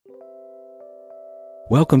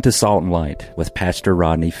Welcome to Salt and Light with Pastor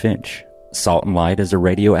Rodney Finch. Salt and Light is a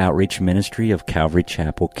radio outreach ministry of Calvary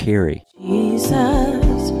Chapel, Cary.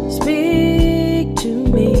 Jesus, speak to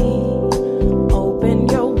me. Open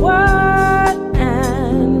your word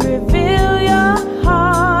and reveal your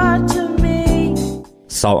heart to me.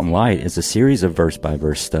 Salt and Light is a series of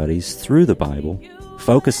verse-by-verse studies through the Bible,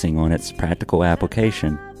 focusing on its practical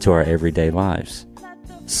application to our everyday lives.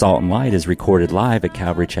 Salt and Light is recorded live at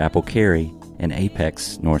Calvary Chapel, Cary in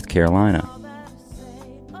Apex, North Carolina.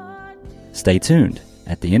 Stay tuned.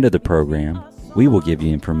 At the end of the program, we will give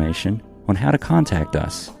you information on how to contact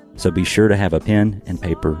us, so be sure to have a pen and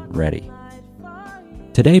paper ready.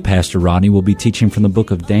 Today, Pastor Rodney will be teaching from the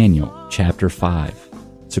book of Daniel, chapter 5.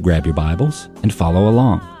 So grab your Bibles and follow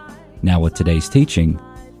along. Now with today's teaching,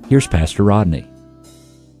 here's Pastor Rodney.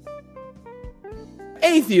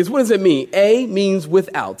 Atheist, what does it mean? A means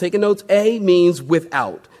without. Taking notes, A means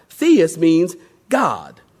without. Theist means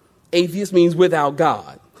God. Atheist means without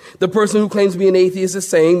God. The person who claims to be an atheist is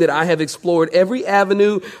saying that I have explored every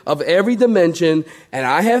avenue of every dimension and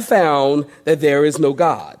I have found that there is no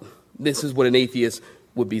God. This is what an atheist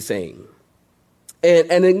would be saying.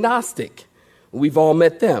 And an agnostic, we've all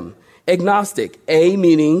met them. Agnostic, A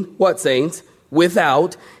meaning what, saints?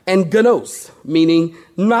 Without, and gnos, meaning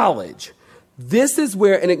knowledge. This is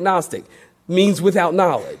where an agnostic means without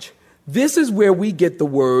knowledge. This is where we get the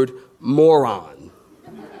word moron.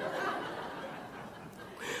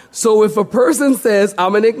 So if a person says,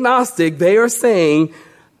 I'm an agnostic, they are saying,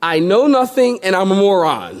 I know nothing and I'm a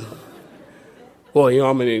moron. Well,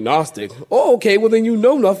 I'm an agnostic. Oh, okay, well then you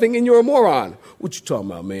know nothing and you're a moron. What you talking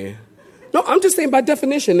about, man? No, I'm just saying by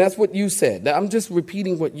definition, that's what you said. I'm just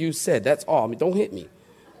repeating what you said. That's all. I mean, don't hit me.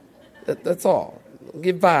 That's all. Don't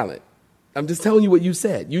get violent. I'm just telling you what you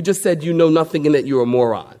said. You just said you know nothing and that you're a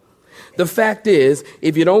moron. The fact is,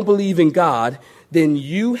 if you don't believe in God, then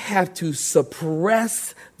you have to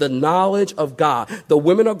suppress the knowledge of God. The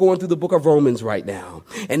women are going through the book of Romans right now.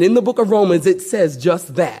 And in the book of Romans, it says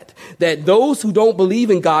just that those who don't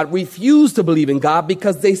believe in God refuse to believe in God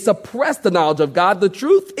because they suppress the knowledge of God. The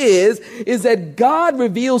truth is that God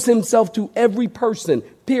reveals himself to every person,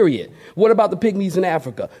 period. What about the pygmies in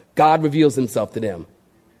Africa? God reveals himself to them.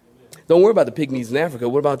 Don't worry about the pygmies in Africa.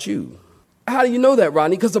 What about you? How do you know that,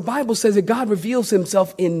 Rodney? Because the Bible says that God reveals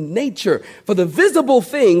himself in nature, for the visible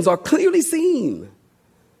things are clearly seen.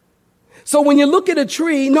 So when you look at a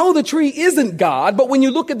tree, no, the tree isn't God. But when you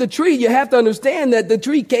look at the tree, you have to understand that the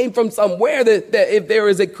tree came from somewhere, that if there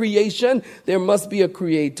is a creation, there must be a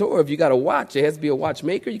creator. If you got a watch, there has to be a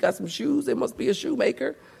watchmaker. You got some shoes, there must be a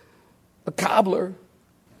shoemaker, a cobbler.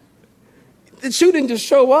 The shoe didn't just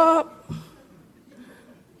show up.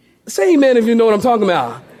 Say amen if you know what I'm talking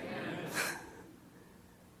about.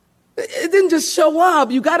 It didn't just show up.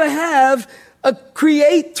 You got to have a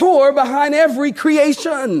creator behind every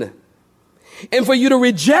creation. And for you to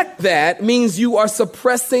reject that means you are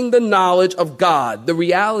suppressing the knowledge of God. The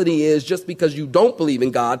reality is, just because you don't believe in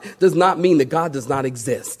God does not mean that God does not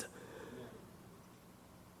exist.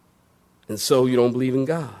 And so you don't believe in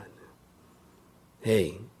God.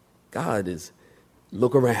 Hey, God is,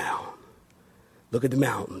 look around. Look at the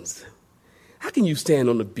mountains. How can you stand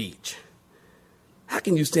on the beach? How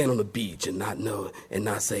can you stand on the beach and not know and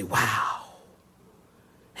not say, wow,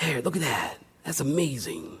 hey, look at that. That's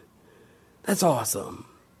amazing. That's awesome.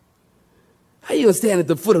 How you going to stand at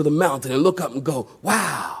the foot of the mountain and look up and go,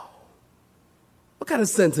 wow? What kind of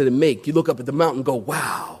sense did it make? You look up at the mountain and go,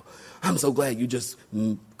 wow, I'm so glad you just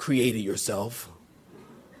created yourself.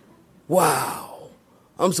 Wow,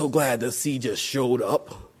 I'm so glad the sea just showed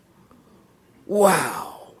up. Wow.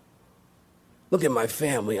 Look at my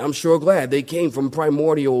family. I'm sure glad they came from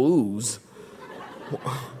primordial ooze.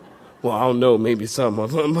 Well, I don't know, maybe some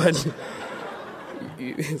of them, but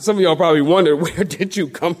some of y'all probably wonder, where did you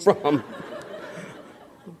come from?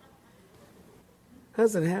 How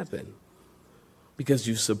does it happen? Because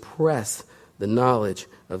you suppress the knowledge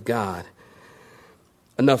of God.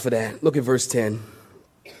 Enough of that. Look at verse 10.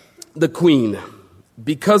 The queen,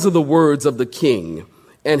 because of the words of the king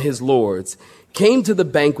and his lords, came to the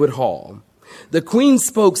banquet hall. The queen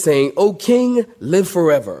spoke, saying, O king, live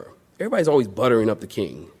forever. Everybody's always buttering up the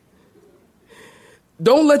king.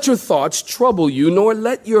 Don't let your thoughts trouble you, nor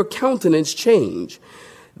let your countenance change.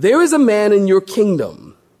 There is a man in your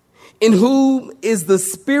kingdom in whom is the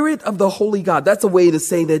spirit of the holy God. That's a way to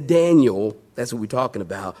say that Daniel, that's what we're talking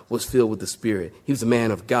about, was filled with the Spirit. He was a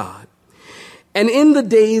man of God. And in the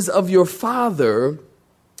days of your father,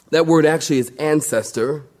 that word actually is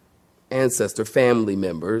ancestor, family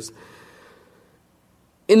members.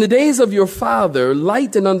 In the days of your father,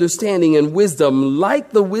 light and understanding and wisdom,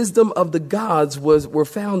 like the wisdom of the gods, were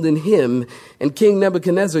found in him. And King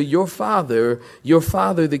Nebuchadnezzar, your father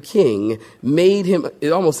the king, made him.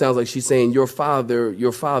 It almost sounds like she's saying your father,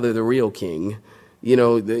 the real king. You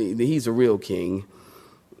know, he's a real king.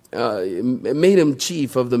 Made him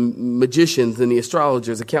chief of the magicians and the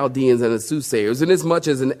astrologers, the Chaldeans and the soothsayers, inasmuch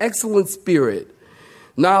as an excellent spirit,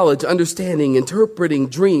 knowledge, understanding, interpreting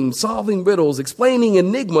dreams, solving riddles, explaining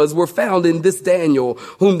enigmas were found in this Daniel,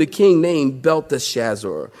 whom the king named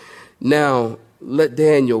Belteshazzar. Now let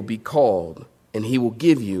Daniel be called, and he will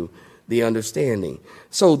give you the understanding.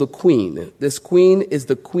 So the queen, this queen is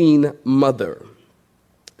the queen mother.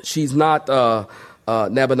 She's not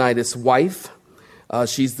Nabonidus' wife.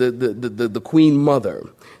 She's the queen mother.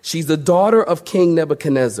 She's the daughter of King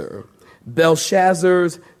Nebuchadnezzar,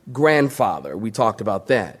 Belshazzar's grandfather. We talked about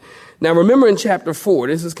that. Now, remember in chapter 4,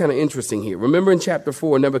 this is kind of interesting here. Remember in chapter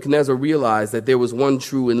 4, Nebuchadnezzar realized that there was one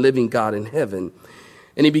true and living God in heaven,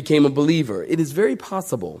 and he became a believer. It is very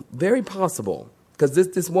possible, because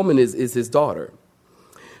this woman is his daughter.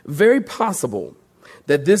 Very possible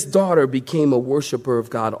that this daughter became a worshiper of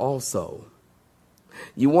God also.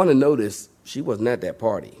 You want to notice she wasn't at that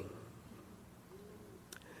party.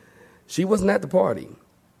 She wasn't at the party.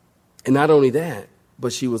 And not only that,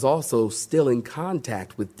 but she was also still in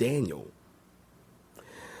contact with Daniel.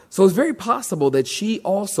 So it's very possible that she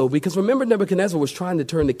also, because remember Nebuchadnezzar was trying to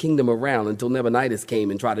turn the kingdom around until Nabonidus came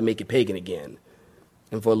and tried to make it pagan again.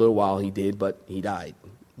 And for a little while he did, but he died.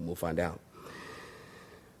 We'll find out.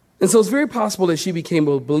 And so it's very possible that she became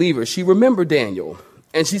a believer. She remembered Daniel.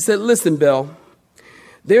 And she said, listen, Bel,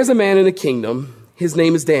 there's a man in the kingdom. His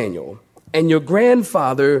name is Daniel. And your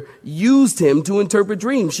grandfather used him to interpret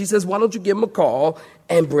dreams. She says, why don't you give him a call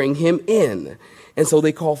and bring him in? And so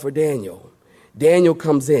they call for Daniel. Daniel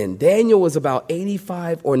comes in. Daniel was about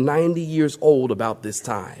 85 or 90 years old about this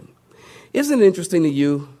time. Isn't it interesting to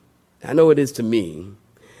you? I know it is to me.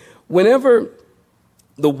 Whenever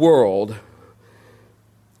the world,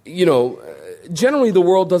 generally the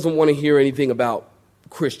world doesn't want to hear anything about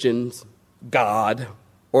Christians, God,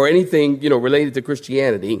 or anything, related to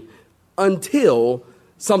Christianity, until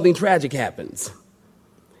something tragic happens.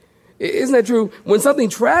 Isn't that true? When something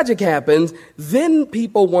tragic happens, then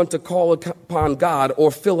people want to call upon God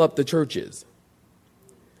or fill up the churches.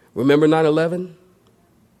 Remember 9/11?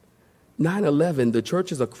 9/11, the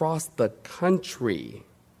churches across the country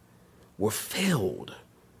were filled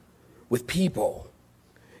with people.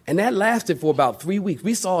 And that lasted for about 3 weeks.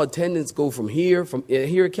 We saw attendance go from here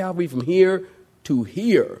at Calvary, from here to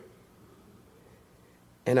here.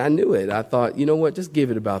 And I knew it. I thought, you know what, just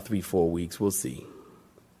give it about 3-4 weeks. We'll see.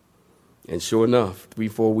 And sure enough,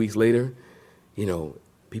 3-4 weeks later,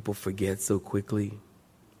 people forget so quickly.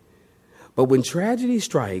 But when tragedy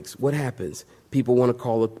strikes, what happens? People want to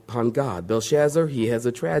call upon God. Belshazzar, he has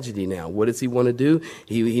a tragedy now. What does he want to do?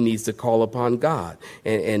 He needs to call upon God.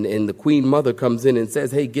 And the queen mother comes in and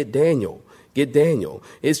says, hey, get Daniel. Get Daniel.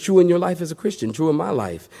 It's true in your life as a Christian, true in my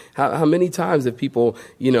life. How many times have people,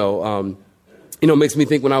 makes me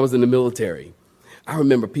think when I was in the military. I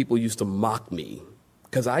remember people used to mock me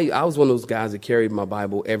because I was one of those guys that carried my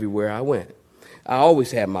Bible everywhere I went. I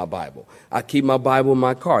always had my Bible. I keep my Bible in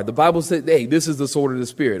my car. The Bible said, hey, this is the sword of the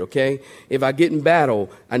Spirit, okay? If I get in battle,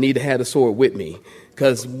 I need to have the sword with me.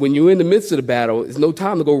 Because when you're in the midst of the battle, it's no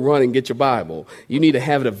time to go run and get your Bible. You need to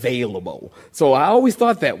have it available. So I always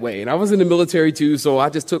thought that way. And I was in the military too, so I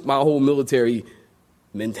just took my whole military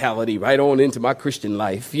mentality right on into my Christian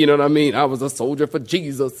life. You know what I mean? I was a soldier for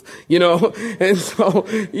Jesus, and so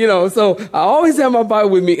I always had my Bible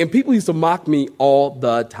with me, and people used to mock me all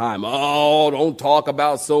the time. Oh, don't talk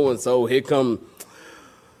about so-and-so. Here come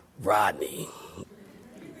Rodney.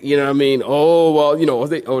 You know what I mean? Oh,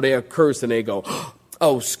 well, they are cursed and they go,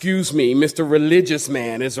 oh, excuse me, Mr. Religious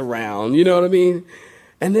Man is around. You know what I mean?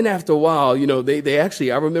 And then after a while, they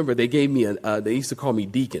actually, I remember they gave me they used to call me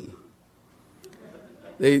Deacon.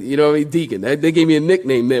 Deacon. They gave me a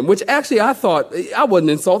nickname then, which actually I thought, I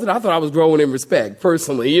wasn't insulted. I thought I was growing in respect,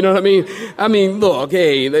 personally. You know what I mean? I mean, look,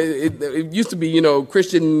 hey, it used to be,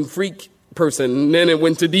 Christian freak person, and then it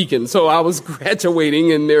went to deacon. So I was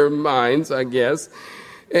graduating in their minds, I guess.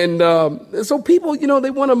 And so people,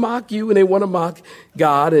 they want to mock you and they want to mock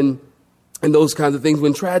God and those kinds of things.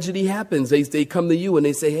 When tragedy happens, they come to you and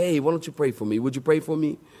they say, hey, why don't you pray for me? Would you pray for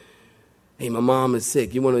me? Hey, my mom is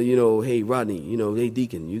sick. You want to, hey, Rodney, hey,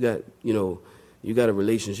 Deacon, you got a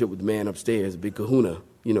relationship with the man upstairs, big kahuna.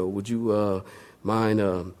 Would you mind,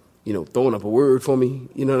 throwing up a word for me?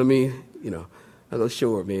 You know what I mean? I go,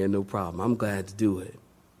 sure, man, no problem. I'm glad to do it.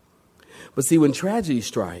 But see, when tragedy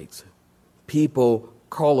strikes, people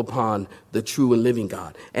call upon the true and living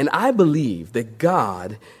God. And I believe that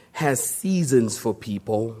God has seasons for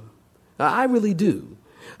people. I really do.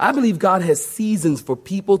 I believe God has seasons for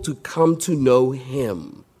people to come to know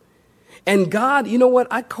him. And God, you know what?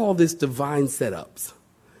 I call this divine setups.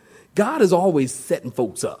 God is always setting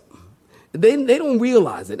folks up. They don't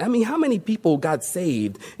realize it. I mean, how many people got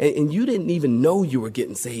saved and you didn't even know you were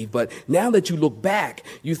getting saved, but now that you look back,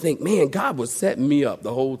 you think, man, God was setting me up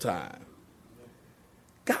the whole time.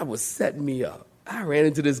 God was setting me up. I ran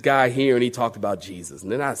into this guy here and he talked about Jesus.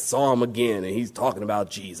 And then I saw him again and he's talking about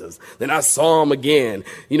Jesus. Then I saw him again,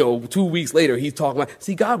 2 weeks later, he's talking about,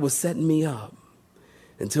 see, God was setting me up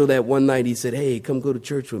until that one night he said, hey, come go to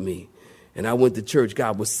church with me. And I went to church.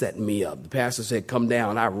 God was setting me up. The pastor said, come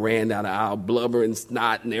down. I ran down the aisle, blubber and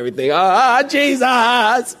snot and everything. Jesus,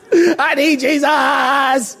 I need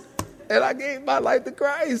Jesus. And I gave my life to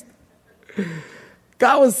Christ.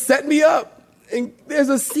 God was setting me up. And there's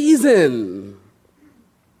a season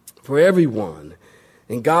for everyone.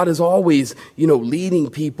 And God is always, leading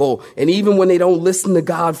people. And even when they don't listen to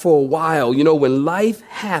God for a while, when life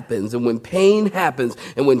happens and when pain happens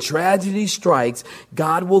and when tragedy strikes,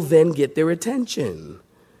 God will then get their attention.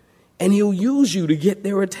 And he'll use you to get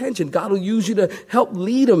their attention. God will use you to help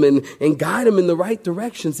lead them and guide them in the right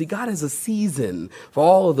direction. See, God has a season for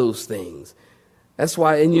all of those things. That's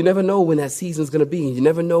why, and you never know when that season's going to be. You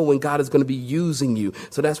never know when God is going to be using you.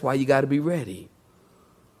 So that's why you got to be ready.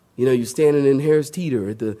 You're standing in Harris Teeter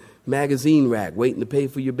at the magazine rack waiting to pay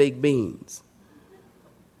for your baked beans.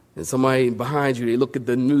 And somebody behind you, they look at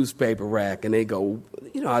the newspaper rack and they go,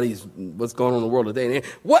 what's going on in the world today? And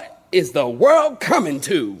what is the world coming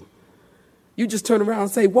to? You just turn around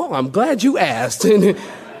and say, well, I'm glad you asked. And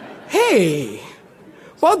hey,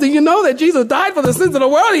 well, do you know that Jesus died for the sins of the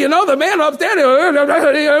world? Do you know the man upstairs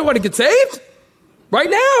want to get saved? Right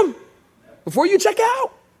now, before you check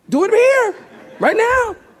out, do it here, right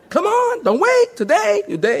now. Come on, don't wait. Today,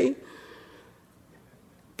 your day.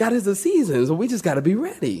 God has a season, so we just got to be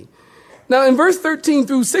ready. Now, in verse 13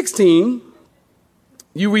 through 16,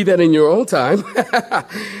 you read that in your own time.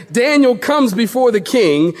 Daniel comes before the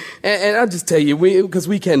king, and I'll just tell you, because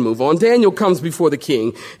we can move on. Daniel comes before the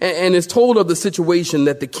king and is told of the situation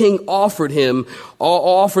that the king offered him,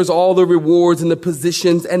 offers all the rewards and the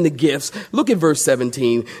positions and the gifts. Look at verse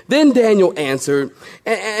 17. Then Daniel answered,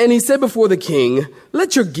 and he said before the king,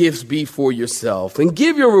 let your gifts be for yourself and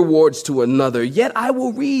give your rewards to another. Yet I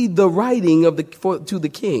will read the writing to the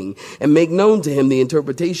king and make known to him the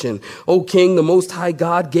interpretation. O king, the Most High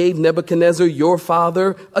God gave Nebuchadnezzar, your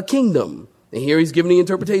father, a kingdom. And here he's giving the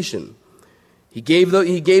interpretation. He gave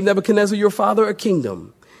Nebuchadnezzar, your father, a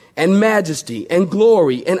kingdom and majesty and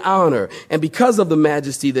glory and honor. And because of the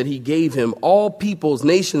majesty that he gave him, all peoples,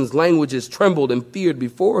 nations, languages trembled and feared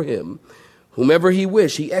before him. Whomever he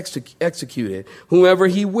wished, he executed. Whomever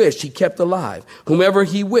he wished, he kept alive. Whomever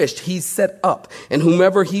he wished, he set up. And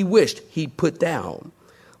whomever he wished, he put down.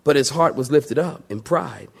 But his heart was lifted up in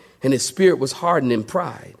pride, and his spirit was hardened in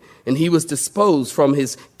pride. And he was disposed from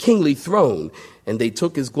his kingly throne, and they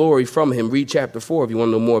took his glory from him. Read chapter 4 if you want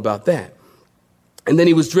to know more about that. And then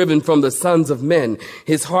he was driven from the sons of men.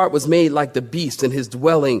 His heart was made like the beast, and his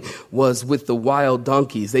dwelling was with the wild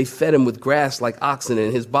donkeys. They fed him with grass like oxen,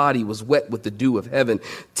 and his body was wet with the dew of heaven,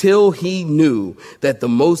 till he knew that the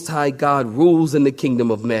Most High God rules in the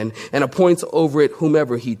kingdom of men and appoints over it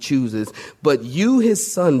whomever he chooses. But you,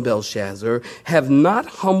 his son Belshazzar, have not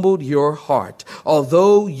humbled your heart,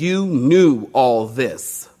 although you knew all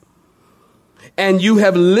this. And you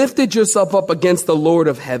have lifted yourself up against the Lord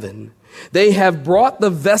of heaven. They have brought the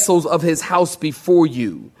vessels of his house before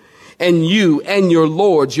you, and you and your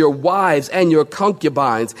lords, your wives and your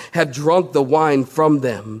concubines have drunk the wine from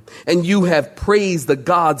them. And you have praised the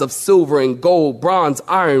gods of silver and gold, bronze,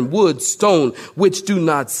 iron, wood, stone, which do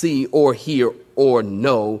not see or hear or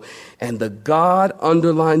know. And the God,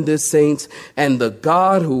 underline this, saints, and the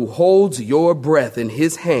God who holds your breath in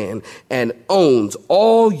his hand and owns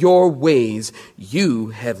all your ways, you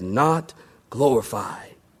have not glorified.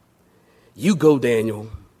 You go, Daniel.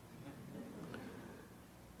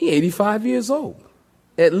 He's 85 years old,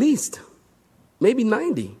 at least, maybe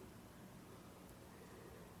 90.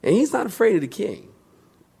 And he's not afraid of the king.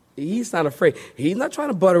 He's not afraid. He's not trying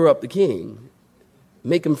to butter up the king,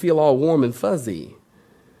 make him feel all warm and fuzzy.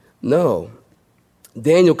 No.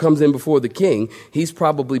 Daniel comes in before the king. He's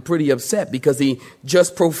probably pretty upset because he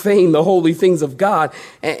just profaned the holy things of God.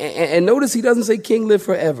 And notice he doesn't say, King, live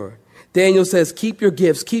forever. Daniel says, keep your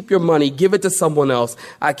gifts, keep your money, give it to someone else.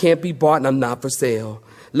 I can't be bought and I'm not for sale.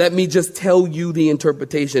 Let me just tell you the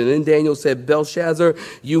interpretation. And then Daniel said, Belshazzar,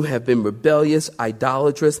 you have been rebellious,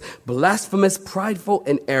 idolatrous, blasphemous, prideful,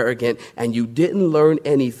 and arrogant, and you didn't learn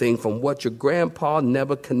anything from what your grandpa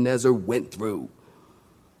Nebuchadnezzar went through.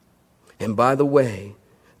 And by the way,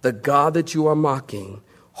 the God that you are mocking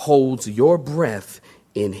holds your breath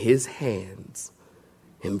in his hands.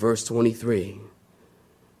 In verse 23,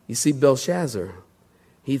 you see, Belshazzar,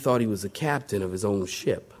 he thought he was the captain of his own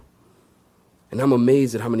ship. And I'm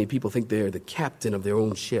amazed at how many people think they're the captain of their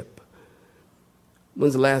own ship.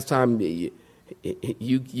 When's the last time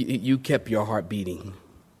you kept your heart beating?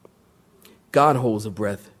 God holds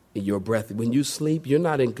your breath. When you sleep, you're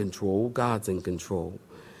not in control. God's in control.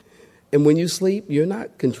 And when you sleep, you're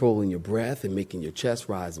not controlling your breath and making your chest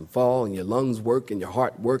rise and fall and your lungs work and your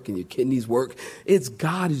heart work and your kidneys work. It's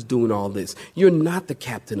God who's doing all this. You're not the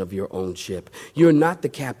captain of your own ship. You're not the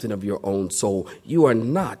captain of your own soul. You are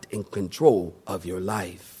not in control of your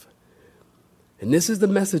life. And this is the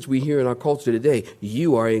message we hear in our culture today.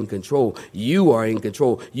 You are in control. You are in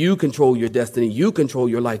control. You control your destiny. You control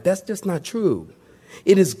your life. That's just not true.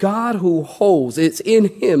 It is God who holds. It's in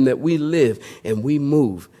him that we live and we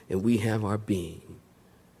move and we have our being.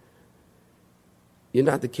 You're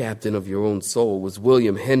not the captain of your own soul. It was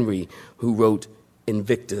William Henry who wrote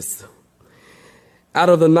Invictus. Out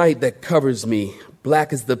of the night that covers me,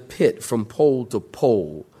 black as the pit from pole to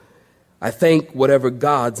pole, I thank whatever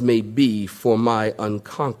gods may be for my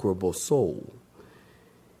unconquerable soul.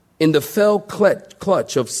 In the fell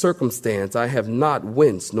clutch of circumstance, I have not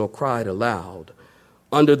winced nor cried aloud.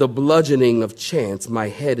 Under the bludgeoning of chance, my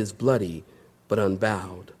head is bloody but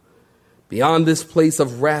unbowed. Beyond this place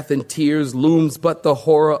of wrath and tears looms but the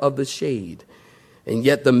horror of the shade, and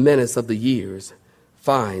yet the menace of the years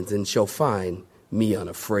finds and shall find me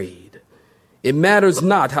unafraid. It matters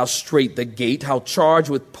not how straight the gate, how charged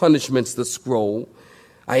with punishments the scroll.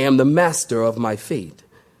 I am the master of my fate.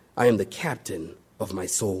 I am the captain of my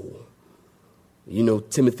soul. You know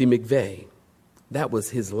Timothy McVeigh, that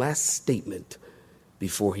was his last statement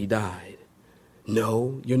before he died.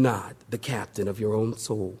 No, you're not the captain of your own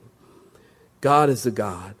soul. God is the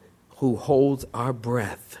God who holds our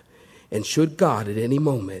breath. And should God at any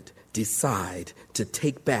moment decide to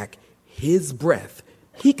take back his breath,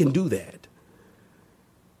 he can do that.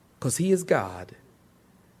 Because he is God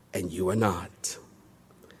and you are not.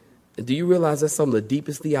 And do you realize that's some of the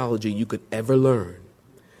deepest theology you could ever learn?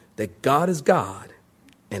 That God is God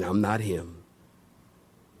and I'm not him.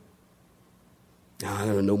 Now, I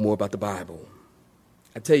don't know more about the Bible.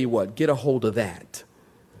 I tell you what, get a hold of that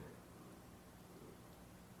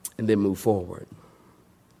and then move forward.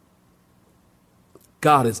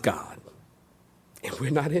 God is God and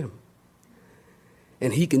we're not him.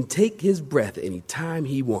 And he can take his breath any time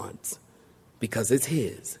he wants because it's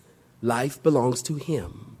his. Life belongs to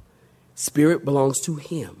him. Spirit belongs to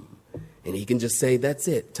him. And he can just say, that's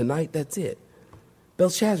it. Tonight, that's it.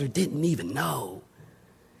 Belshazzar didn't even know.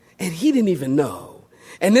 And he didn't even know.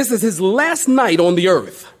 And this is his last night on the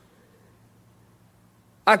earth.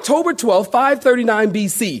 October 12th, 539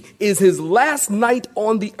 BC is his last night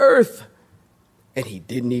on the earth. And he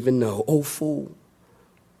didn't even know. Oh, fool.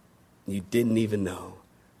 You didn't even know.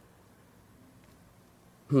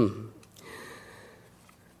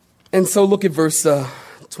 And so look at verse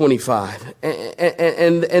 25.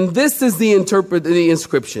 And this is the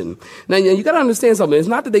inscription. Now, you got to understand something. It's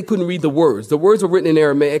not that they couldn't read the words. The words were written in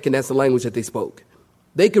Aramaic, and that's the language that they spoke.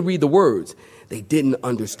 They could read the words. They didn't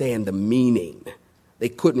understand the meaning. They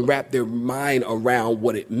couldn't wrap their mind around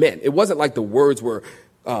what it meant. It wasn't like the words were,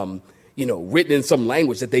 written in some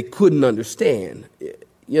language that they couldn't understand.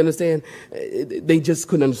 You understand? They just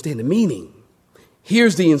couldn't understand the meaning.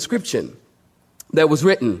 Here's the inscription that was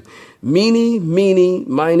written. Meeny, meeny,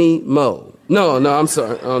 miny, mo. No, I'm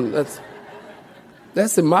sorry.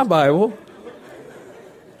 That's in my Bible.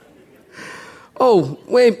 Oh,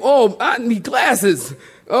 wait. Oh, I need glasses.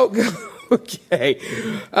 Oh, okay.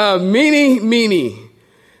 Meeny, meeny.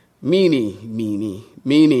 Meeny, meeny,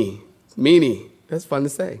 meeny, meeny. That's fun to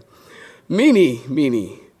say. Meeny,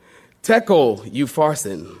 meeny. Tekel,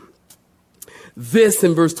 upharsin. This,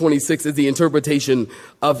 in verse 26, is the interpretation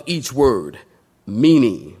of each word.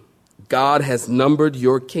 Meaning, God has numbered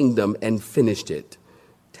your kingdom and finished it.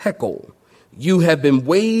 Tekel, you have been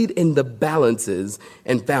weighed in the balances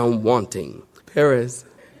and found wanting. Peres,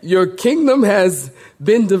 your kingdom has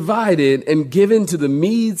been divided and given to the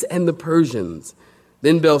Medes and the Persians.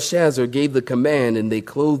 Then Belshazzar gave the command, and they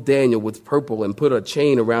clothed Daniel with purple and put a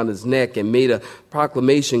chain around his neck and made a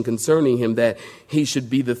proclamation concerning him that he should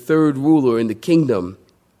be the third ruler in the kingdom.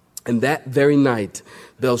 And that very night,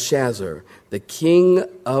 Belshazzar, the king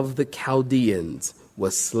of the Chaldeans,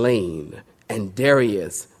 was slain, and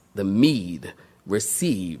Darius the Mede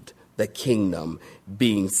received the kingdom,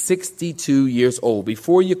 being 62 years old.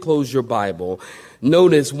 Before you close your Bible,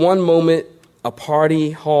 notice one moment a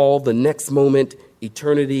party hall, the next moment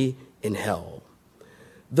eternity in hell.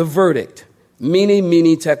 The verdict, mene,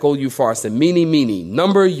 mene, tekel, upharsin, mene, mene,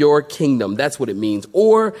 number your kingdom. That's what it means.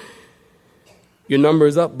 Or your number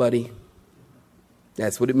is up, buddy.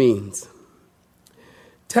 That's what it means.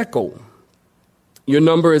 Tekel, your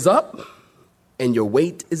number is up and your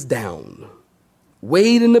weight is down.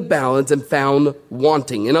 Weighed in the balance and found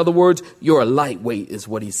wanting. In other words, you're a lightweight is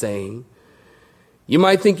what he's saying. You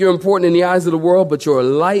might think you're important in the eyes of the world, but you're a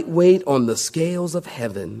lightweight on the scales of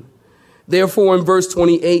heaven. Therefore, in verse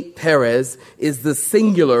 28, Perez is the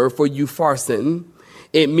singular for upharsin.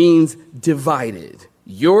 It means divided.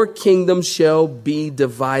 Your kingdom shall be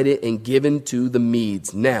divided and given to the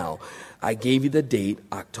Medes. Now, I gave you the date,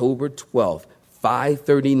 October 12th,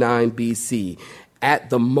 539 BC.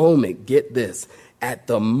 At the moment, get this, at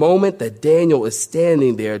the moment that Daniel is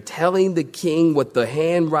standing there telling the king what the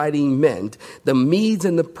handwriting meant, the Medes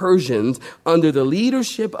and the Persians, under the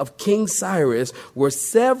leadership of King Cyrus, were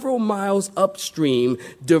several miles upstream,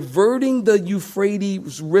 diverting the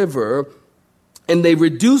Euphrates River, and they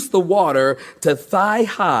reduced the water to thigh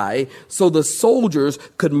high so the soldiers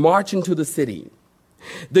could march into the city.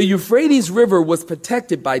 The Euphrates River was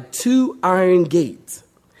protected by 2 iron gates.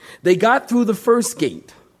 They got through the first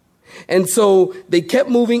gate. And so they kept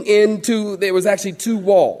moving into, there was actually 2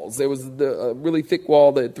 walls. There was the really thick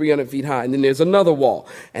wall that 300 feet high, and then there's another wall.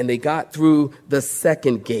 And they got through the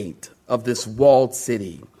second gate of this walled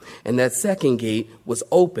city. And that second gate was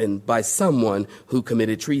opened by someone who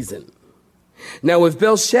committed treason. Now, if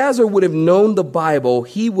Belshazzar would have known the Bible,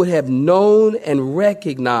 he would have known and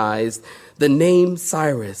recognized the name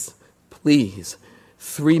Cyrus. Please,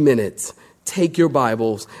 3 minutes. Take your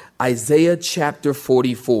Bibles, Isaiah chapter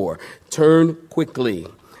 44. Turn quickly.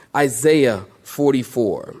 Isaiah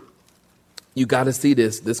 44. You got to see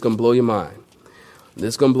this. This is going to blow your mind. This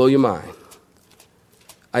is going to blow your mind.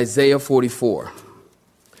 Isaiah 44.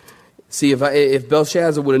 See, if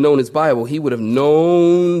Belshazzar would have known his Bible, he would have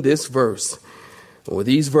known this verse or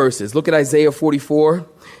these verses. Look at Isaiah 44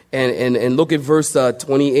 and look at verse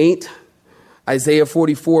 28. Isaiah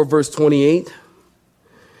 44, verse 28.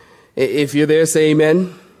 If you're there, say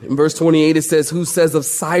amen. In verse 28, it says, who says of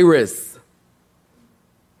Cyrus,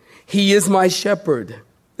 he is my shepherd.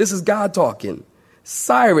 This is God talking.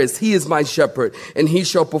 Cyrus, he is my shepherd, and he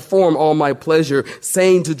shall perform all my pleasure,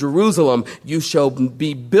 saying to Jerusalem, you shall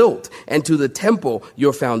be built, and to the temple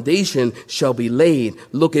your foundation shall be laid.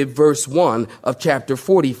 Look at verse 1 of chapter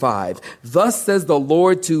 45. Thus says the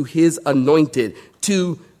Lord to his anointed,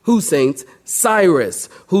 to who, saints? Cyrus,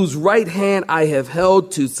 whose right hand I have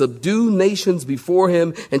held to subdue nations before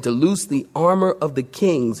him and to loose the armor of the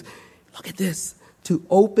kings. Look at this. To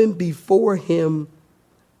open before him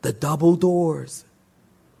the double doors,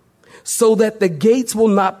 so that the gates will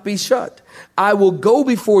not be shut. I will go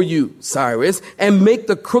before you, Cyrus, and make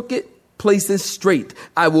the crooked places straight.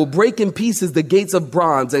 I will break in pieces the gates of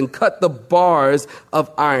bronze and cut the bars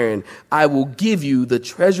of iron. I will give you the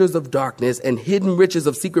treasures of darkness and hidden riches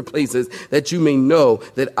of secret places, that you may know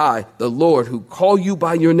that I, the Lord, who call you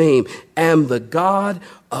by your name, am the God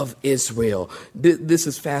of Israel. This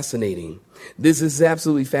is fascinating. This is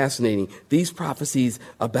absolutely fascinating. These prophecies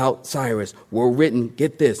about Cyrus were written,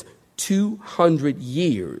 get this, 200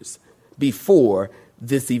 years before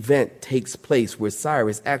this event takes place where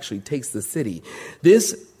Cyrus actually takes the city.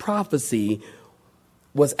 This prophecy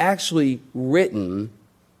was actually written,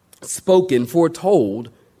 spoken, foretold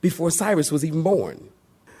before Cyrus was even born.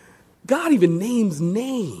 God even names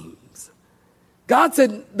names. God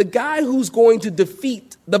said the guy who's going to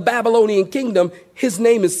defeat the Babylonian kingdom, his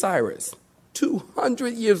name is Cyrus.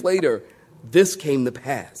 200 years later, this came to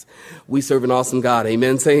pass. We serve an awesome God.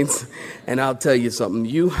 Amen, saints? And I'll tell you something.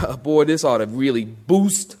 This ought to really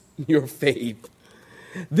boost your faith.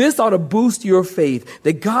 This ought to boost your faith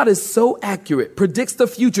that God is so accurate, predicts the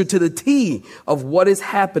future to the T of what is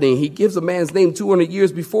happening. He gives a man's name 200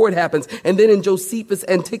 years before it happens. And then in Josephus'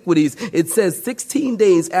 Antiquities, it says 16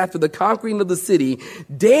 days after the conquering of the city,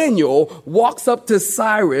 Daniel walks up to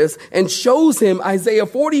Cyrus and shows him Isaiah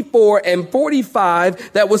 44 and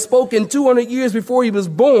 45 that was spoken 200 years before he was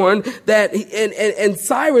born, and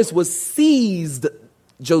Cyrus was seized.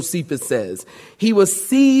 Josephus says he was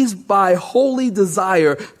seized by holy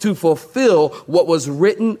desire to fulfill what was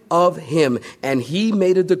written of him. And he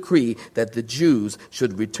made a decree that the Jews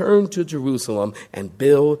should return to Jerusalem and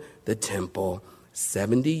build the temple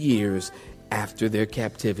 70 years after their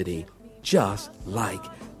captivity, just like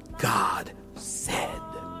God said.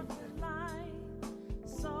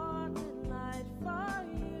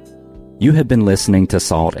 You have been listening to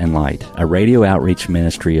Salt and Light, a radio outreach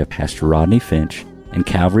ministry of Pastor Rodney Finch and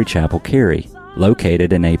Calvary Chapel, Cary,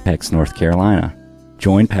 located in Apex, North Carolina.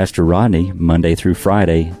 Join Pastor Rodney Monday through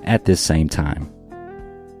Friday at this same time.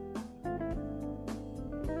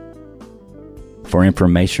 For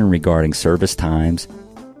information regarding service times,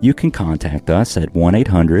 you can contact us at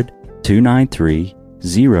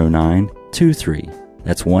 1-800-293-0923.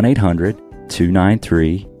 That's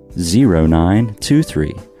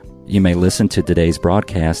 1-800-293-0923. You may listen to today's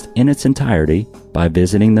broadcast in its entirety by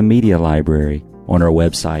visiting the media library on our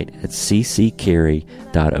website at cccary.org.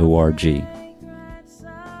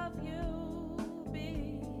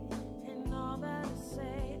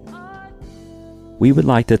 We would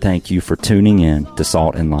like to thank you for tuning in to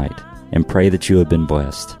Salt and Light and pray that you have been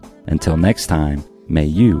blessed. Until next time, may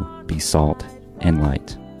you be salt and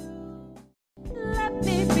light.